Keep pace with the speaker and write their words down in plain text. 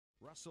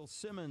Russell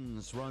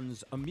Simmons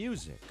runs a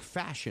music,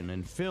 fashion,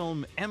 and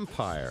film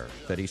empire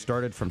that he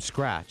started from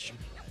scratch.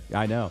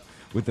 I know,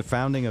 with the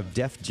founding of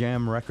Def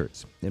Jam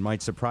Records. It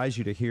might surprise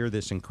you to hear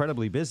this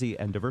incredibly busy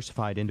and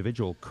diversified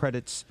individual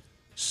credits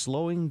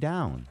slowing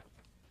down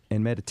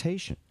and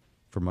meditation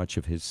for much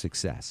of his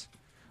success.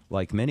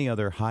 Like many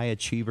other high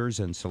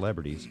achievers and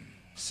celebrities,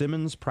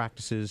 Simmons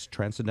practices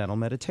transcendental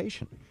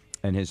meditation.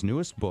 And his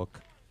newest book,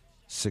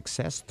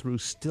 Success Through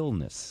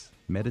Stillness,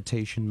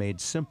 Meditation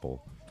Made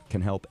Simple,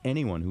 can help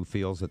anyone who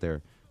feels that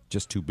they're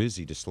just too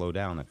busy to slow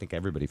down. I think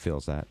everybody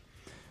feels that.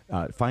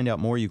 Find out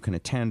more. You can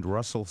attend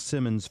Russell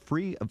Simmons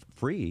free. I'm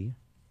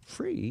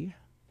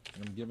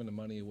giving the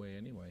money away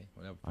anyway.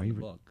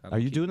 Are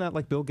you doing that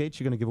like Bill Gates?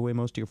 You're going to give away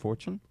most of your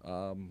fortune? I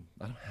don't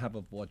have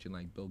a fortune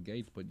like Bill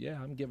Gates, but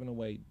yeah, I'm giving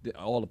away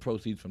all the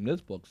proceeds from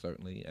this book,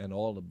 certainly, and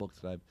all the books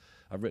that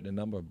I've written a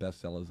number of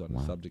bestsellers on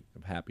the subject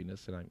of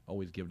happiness, and I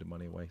always give the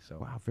money away. So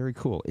wow, very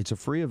cool. It's a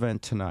free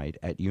event tonight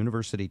at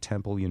University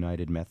Temple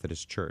United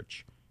Methodist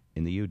Church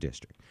in the U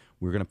District.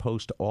 We're going to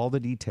post all the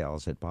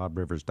details at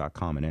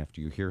bobrivers.com, and after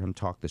you hear him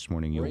talk this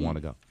morning, you'll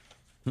want to go.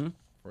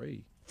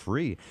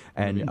 Free.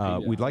 And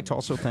we'd like to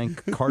also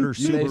thank Carter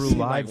Subaru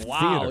Live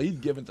wow, Theater. He's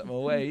giving something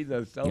away. He's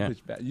a selfish,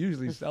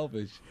 usually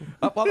selfish.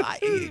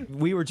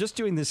 We were just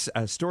doing this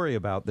story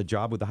about the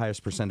job with the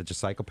highest percentage of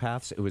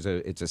psychopaths.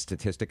 It's a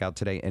statistic out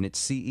today, and it's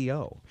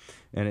CEO.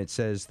 And it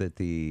says that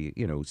the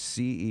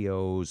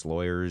CEOs,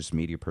 lawyers,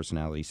 media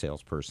personality,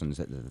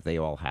 salespersons, they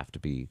all have to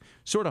be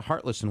sort of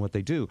heartless in what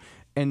they do.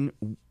 And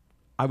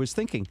I was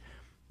thinking,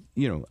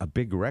 a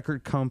big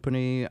record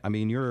company. I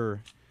mean,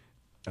 you're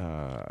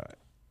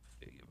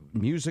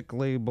music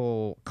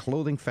label,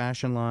 clothing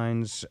fashion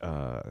lines,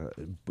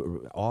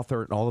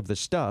 author, all of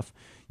this stuff,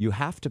 you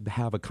have to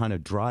have a kind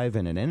of drive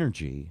and an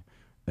energy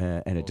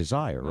and a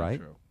desire, right?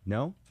 True.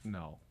 No?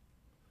 No.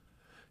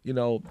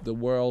 The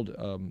world,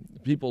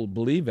 people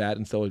believe that,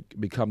 and so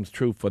it becomes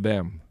true for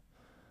them.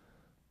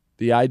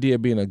 The idea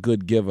of being a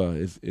good giver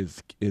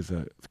is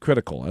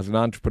critical. As an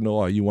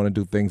entrepreneur, you want to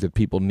do things that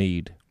people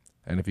need.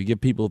 And if you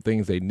give people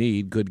things they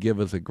need, good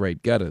givers are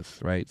great getters,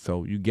 right?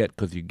 So you get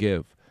because you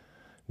give,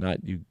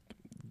 not you.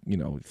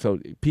 So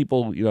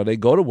people, they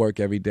go to work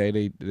every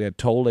day. They're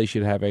told they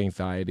should have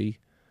anxiety.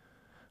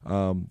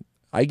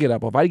 I get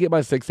up. If I get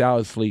my 6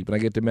 hours sleep and I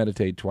get to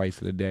meditate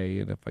twice in a day,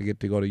 and if I get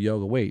to go to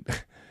yoga,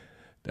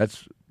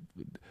 that's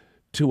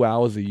 2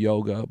 hours of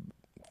yoga,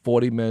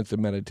 40 minutes of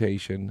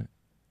meditation.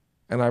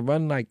 And I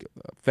run like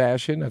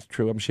fashion. That's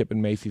true. I'm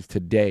shipping Macy's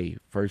today.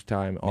 First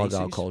time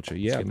Argyle Culture.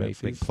 Yeah,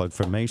 Macy's. Big plug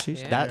for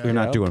Macy's. Yeah. That you're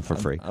not doing for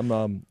free. I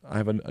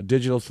have a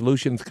digital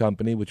solutions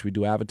company, which we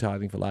do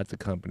advertising for lots of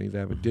companies. I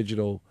have a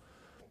digital,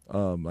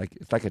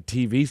 it's like a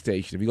TV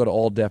station. If you go to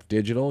All Def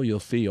Digital, you'll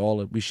see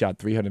we shot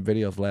 300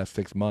 videos the last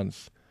 6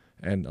 months,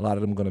 and a lot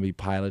of them are going to be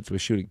pilots. We're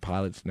shooting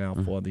pilots now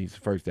for these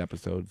first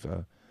episodes.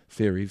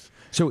 Series.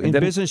 So in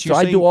business,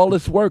 I do all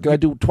this work, and I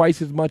do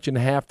twice as much in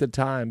half the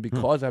time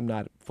because I'm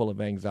not full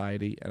of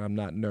anxiety and I'm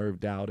not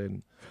nerved out.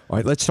 And all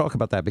right, let's talk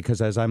about that,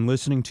 because as I'm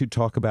listening to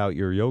talk about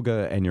your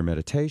yoga and your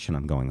meditation,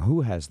 I'm going,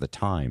 who has the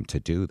time to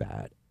do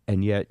that?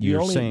 And yet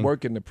you're only saying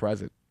work in the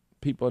present.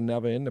 People are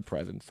never in the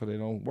present, so they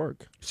don't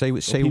work. Say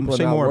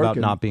more about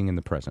not being in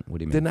the present. What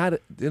do you mean?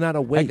 They're not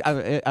awake.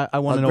 I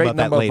want to know about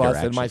that later. A great number of us,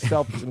 actually. and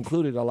myself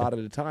included, a lot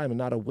of the time, are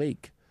not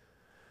awake.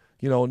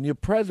 In your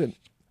present.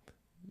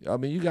 I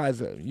mean, you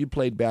guys, you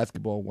played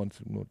basketball one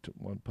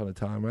upon a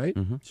time, right?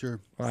 Mm-hmm. Sure.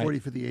 Right. 40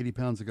 for the 80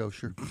 pounds ago,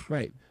 sure.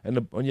 Right.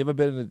 And when you ever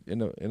been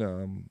in a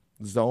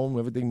zone where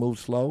everything moves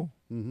slow?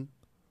 Mm-hmm.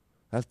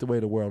 That's the way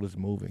the world is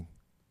moving.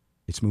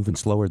 It's moving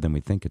slower than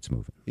we think it's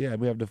moving. Yeah,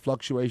 we have the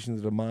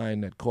fluctuations of the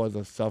mind that cause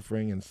us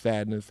suffering and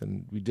sadness,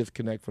 and we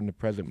disconnect from the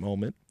present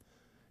moment,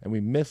 and we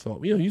miss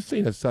all. You've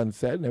seen a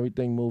sunset and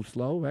everything moves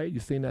slow, right?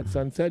 You've seen that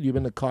sunset. You've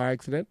been in a car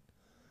accident.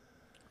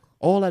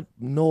 All that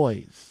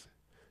noise.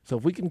 So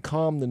if we can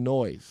calm the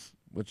noise,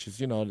 which is,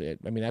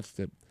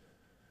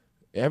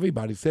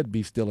 everybody said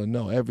be still and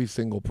know. Every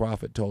single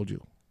prophet told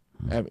you.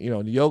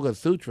 The Yoga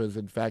Sutras,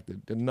 in fact,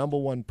 the number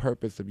one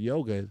purpose of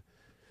yoga is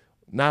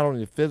not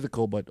only the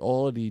physical, but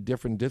all of the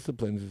different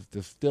disciplines is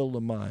to still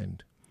the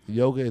mind.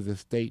 Yoga is a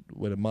state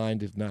where the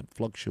mind is not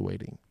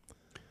fluctuating.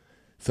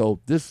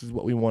 So this is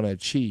what we want to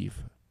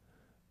achieve.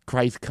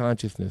 Christ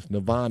consciousness,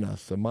 nirvana,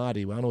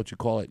 samadhi, I don't know what you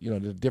call it.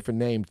 There's different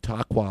names.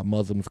 Taqwa,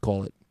 Muslims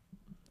call it.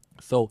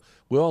 So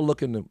we're all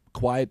looking to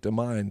quiet the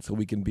mind so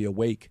we can be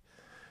awake.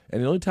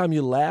 And the only time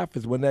you laugh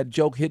is when that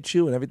joke hits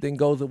you and everything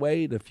goes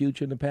away, the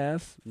future and the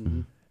past,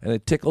 and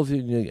it tickles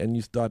you and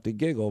you start to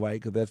giggle, right?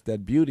 Because that's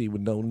that beauty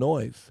with no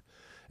noise.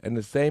 And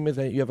the same is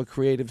that you have a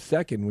creative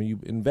second when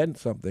you invent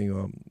something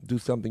or do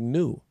something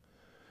new.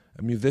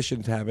 And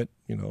musicians have it,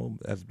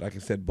 as like I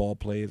said, ball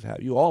players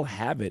have. You all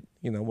have it,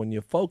 when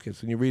you're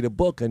focused and you read a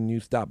book and you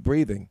stop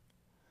breathing.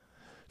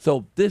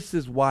 So this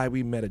is why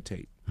we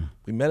meditate.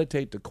 We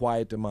meditate to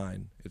quiet the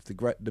mind. It's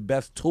the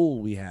best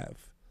tool we have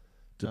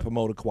to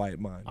promote a quiet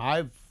mind.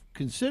 I've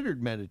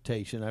considered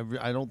meditation.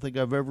 I don't think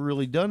I've ever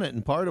really done it.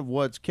 And part of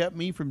what's kept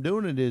me from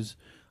doing it is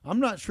I'm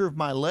not sure if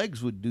my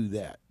legs would do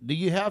that. Do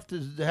you have to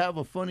have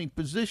a funny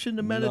position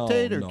to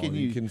meditate, or no, can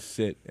you can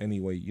sit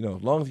anyway. You know,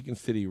 as long as you can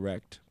sit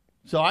erect.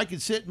 So I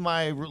could sit in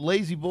my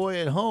lazy boy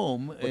at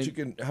home. But you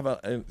can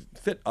have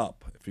sit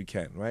up if you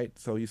can, right?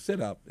 So you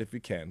sit up if you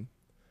can.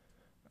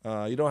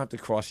 You don't have to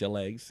cross your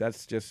legs.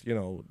 That's just,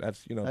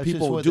 That's people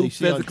just what do they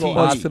see on physical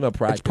TV. asana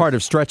practice. It's part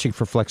of stretching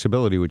for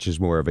flexibility, which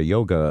is more of a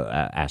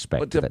yoga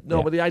aspect. But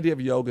but the idea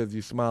of yoga is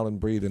you smile and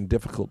breathe in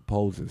difficult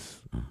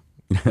poses.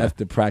 That's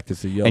the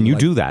practice of yoga. And you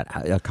do that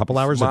a couple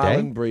hours a Smile day?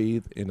 and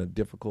breathe in a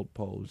difficult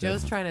pose.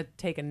 Joe's trying to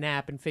take a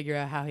nap and figure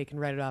out how he can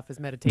write it off as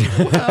meditation.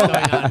 What's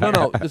going on?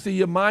 No. You see,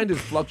 your mind is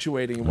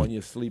fluctuating when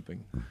you're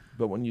sleeping.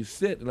 But when you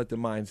sit and let the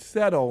mind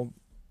settle,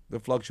 the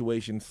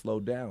fluctuations slow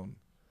down.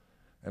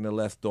 And the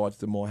less thoughts,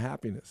 the more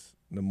happiness.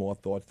 And the more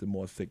thoughts, the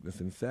more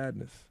sickness and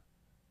sadness.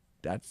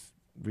 That's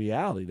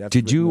reality. That's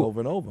written over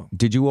and over.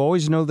 Did you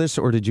always know this,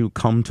 or did you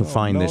come to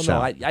find this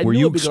out? I Were knew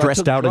you it because I stressed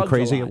took out and drugs a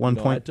crazy lot, at one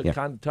point? I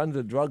took tons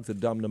of drugs to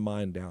dumb the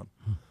mind down.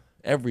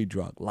 Every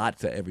drug,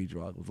 lots of every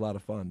drug. It was a lot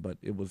of fun, but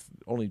it was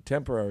only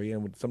temporary,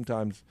 and would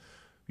sometimes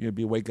you'd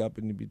wake up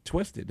and you'd be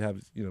twisted,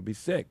 be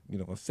sick,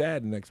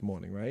 sad the next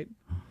morning, right?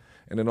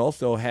 And then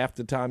also half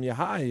the time you're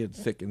high, you're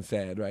sick and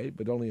sad, right?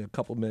 But only a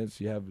couple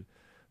minutes you have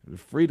the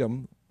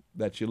freedom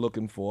that you're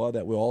looking for,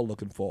 that we're all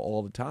looking for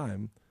all the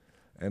time,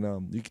 and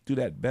you can do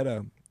that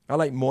better. I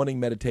like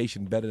morning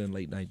meditation better than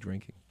late night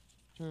drinking.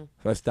 So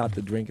I stopped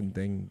the drinking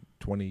thing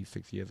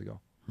 26 years ago.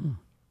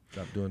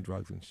 Stopped doing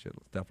drugs and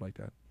stuff like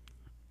that.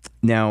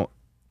 Now,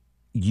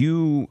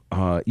 you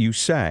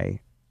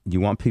say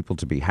you want people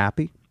to be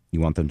happy, you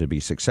want them to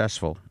be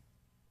successful,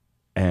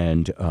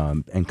 and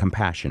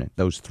compassionate.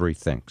 Those three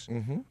things.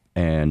 Mm-hmm.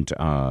 And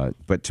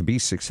but to be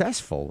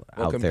successful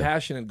out there,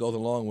 compassionate goes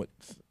along with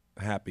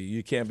happy.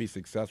 You can't be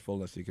successful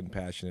unless you're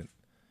compassionate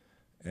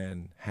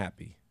and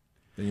happy.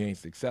 Then you ain't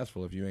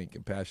successful if you ain't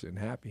compassionate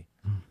and happy.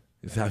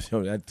 It's how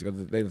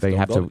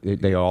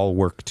they all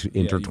work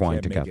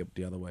intertwined you can't together. Make it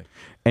the other way.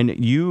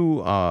 And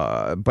you,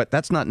 but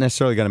that's not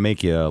necessarily going to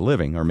make you a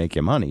living or make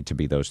you money to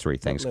be those three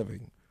things. Not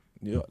living.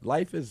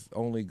 Life's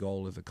only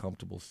goal is a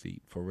comfortable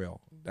seat, for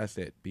real. That's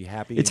it. Be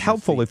happy. It's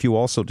helpful if you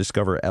also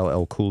discover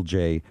LL Cool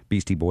J,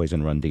 Beastie Boys,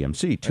 and Run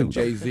DMC too. And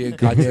Jay-Z and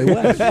Kanye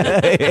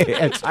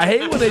West. I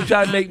hate when they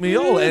try to make me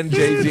old. And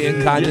Jay-Z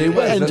and Kanye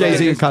West. And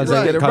Jay-Z and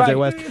Kanye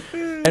West.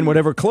 And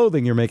whatever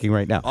clothing you're making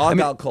right now. All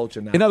about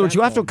culture now. In other words,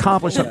 you have to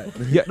accomplish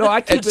something. Yeah, no,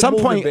 I keep at it some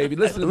moving, point, baby.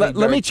 Listen to me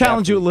let me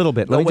challenge you a little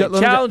bit.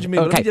 Challenge me.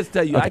 Okay. Let me just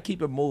tell you, I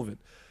keep it moving.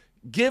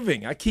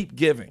 Giving, I keep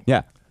giving.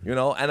 Yeah. And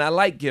I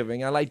like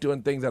giving. I like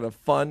doing things that are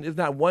fun. There's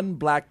not one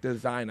black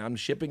designer. I'm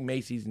shipping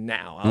Macy's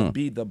now. I'll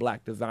be the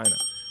black designer.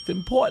 It's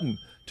important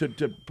to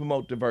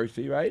promote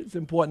diversity, right? It's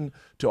important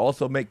to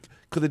also because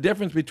the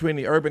difference between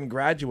the Urban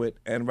Graduate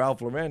and Ralph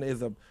Lauren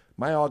is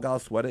my Argyle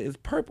sweater is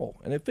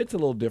purple, and it fits a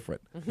little different.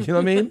 You know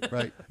what I mean?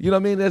 Right. You know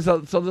what I mean?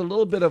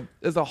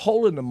 There's a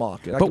hole in the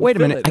market. But wait a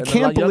minute, I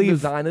can't believe young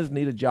designers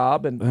need a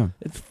job, and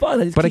it's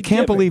fun. But I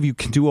can't believe you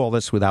can do all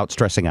this without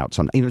stressing out.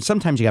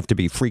 Sometimes you have to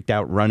be freaked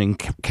out, running,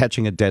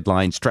 catching a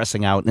deadline,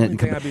 stressing out. The only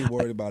thing I'd be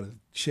worried about is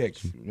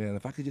chicks, man.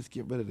 If I could just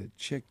get rid of the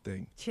chick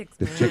thing. Chicks,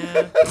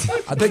 man.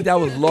 I think that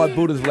was Lord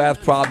Buddha's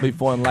last problem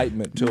before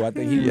enlightenment too. I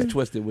think he was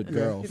twisted with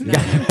girls. You know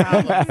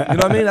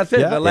what I mean? That's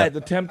it.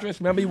 The temptress.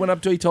 Remember, he went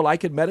up to her, he told her I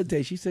could meditate.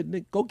 She said,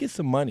 "Nick, go get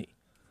some money."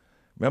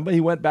 Remember, he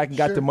went back and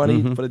got the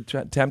money for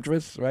the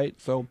temptress, right?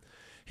 So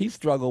he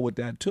struggled with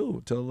that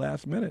too till the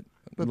last minute.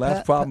 But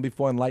last problem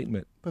before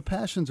enlightenment. But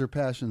passions are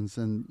passions,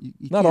 and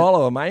you not can't- all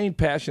of them. I ain't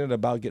passionate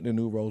about getting a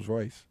new Rolls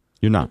Royce.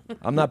 You're not.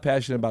 I'm not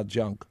passionate about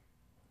junk.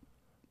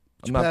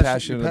 I'm You're not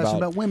passionate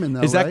about women,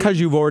 though. Is that right? because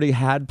you've already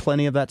had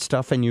plenty of that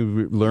stuff and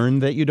you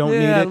learned that you don't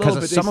need Yeah, it? a little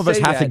Because bit. some They of us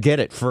say have to that. get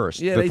it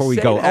first Yeah, before they we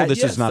say go, that. oh,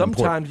 this is not sometimes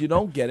important. you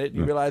don't get it.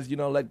 You realize you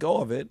don't let go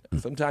of it.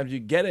 Sometimes you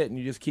get it and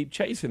you just keep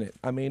chasing it.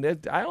 I mean,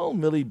 I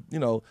don't really,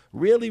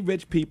 really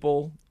rich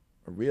people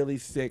are really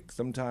sick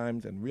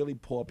sometimes, and really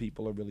poor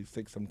people are really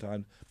sick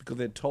sometimes because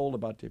they're told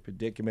about their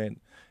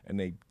predicament and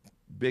they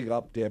big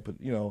up their,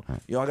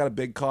 I got a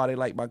big car. They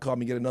like my car. Let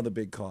me get another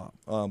big car.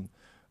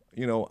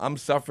 I'm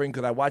suffering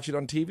because I watch it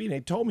on TV and they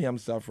told me I'm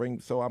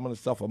suffering, so I'm going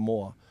to suffer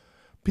more.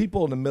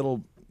 People in the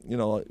middle,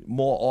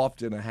 more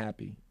often are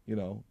happy,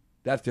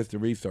 That's just the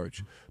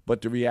research.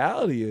 But the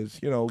reality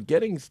is,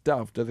 getting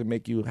stuff doesn't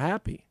make you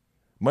happy.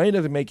 Money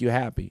doesn't make you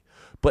happy.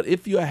 But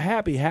if you're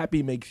happy,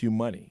 happy makes you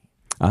money.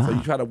 So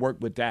you try to work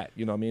with that,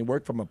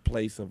 work from a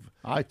place of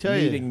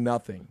needing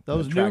nothing.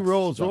 Those new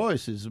Rolls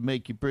Royces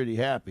make you pretty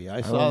happy.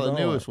 I saw the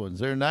newest ones.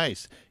 They're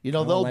nice.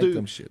 They'll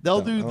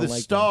do the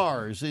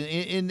stars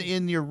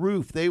in your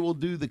roof. They will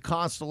do the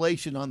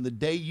constellation on the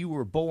day you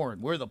were born.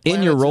 Where the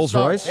in your Rolls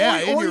Royce?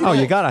 Yeah,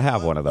 you got to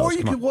have one of those. Or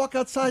you could walk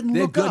outside and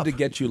They're look good up. to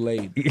get you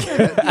laid.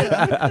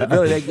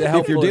 Really, they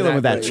help If you're dealing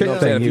with that chick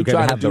thing, you can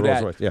have the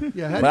Rolls Royce.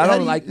 Yeah. But I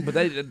don't like. But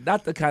they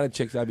not the kind of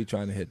chicks I'd be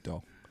trying to hit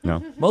though.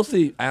 No.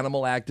 Mostly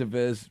animal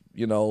activists,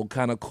 you know,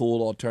 kind of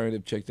cool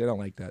alternative chicks. They don't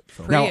like that.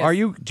 So. Now,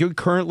 Prius. do you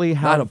currently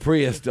have Not a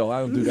Prius, though. I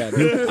don't do that.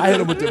 I hit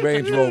him with the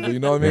Range Rover. You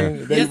know what I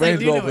mean? The Yes, I Range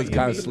do know Rover what is you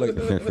kind of mean.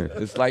 slick.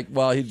 It's like,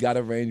 well, he's got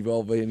a Range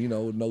Rover, and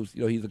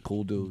he's a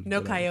cool dude. No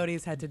you know.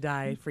 coyotes had to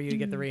die for you to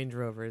get the Range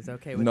Rovers.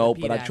 Okay. With No,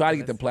 the but I PETA try to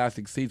get the activists.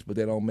 plastic seats, but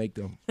they don't make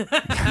them.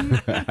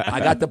 I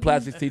got the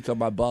plastic seats on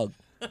my Bug.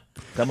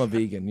 I'm a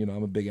vegan. You know,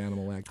 I'm a big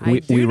animal activist. I we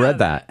do know read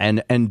that.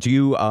 that. And do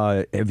you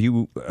have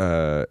you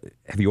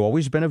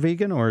always been a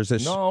vegan, or is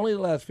this No, only the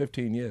last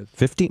 15 years.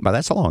 15? Well,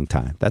 that's a long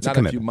time. That's Not a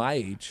if you're commitment. my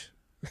age.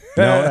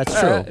 No, that's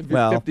true. If you're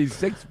Well,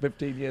 56,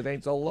 15 years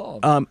ain't so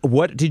long.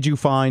 what did you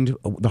find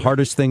the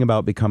hardest thing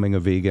about becoming a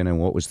vegan, and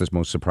what was the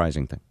most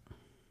surprising thing?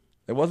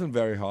 It wasn't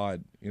very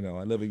hard. You know,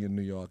 I living in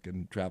New York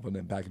and traveling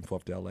and back and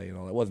forth to LA and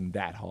all. It wasn't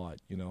that hard.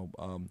 You know,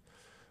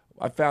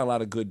 I found a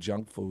lot of good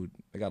junk food.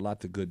 I got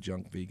lots of good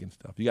junk vegan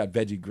stuff. You got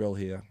Veggie Grill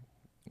here,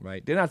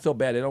 right? They're not so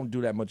bad. They don't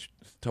do that much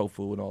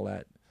tofu and all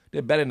that.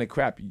 They're better than the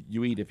crap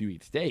you eat if you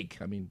eat steak.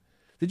 I mean,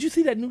 did you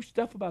see that new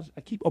stuff about?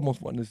 I keep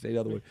almost wanting to say the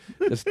other way.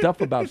 The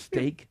stuff about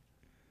steak.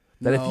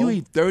 That if you No.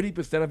 eat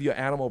 30% of your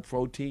animal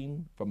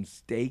protein from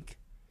steak,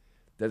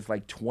 that's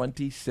like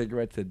 20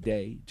 cigarettes a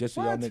day. Just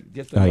so y'all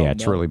just so Oh y'all yeah,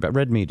 it's know. really bad.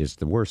 Red meat is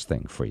the worst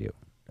thing for you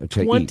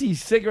to eat. 20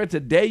 cigarettes a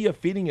day you're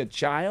feeding a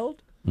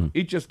child?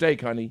 Eat your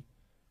steak, honey.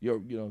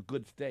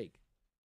 Good steak.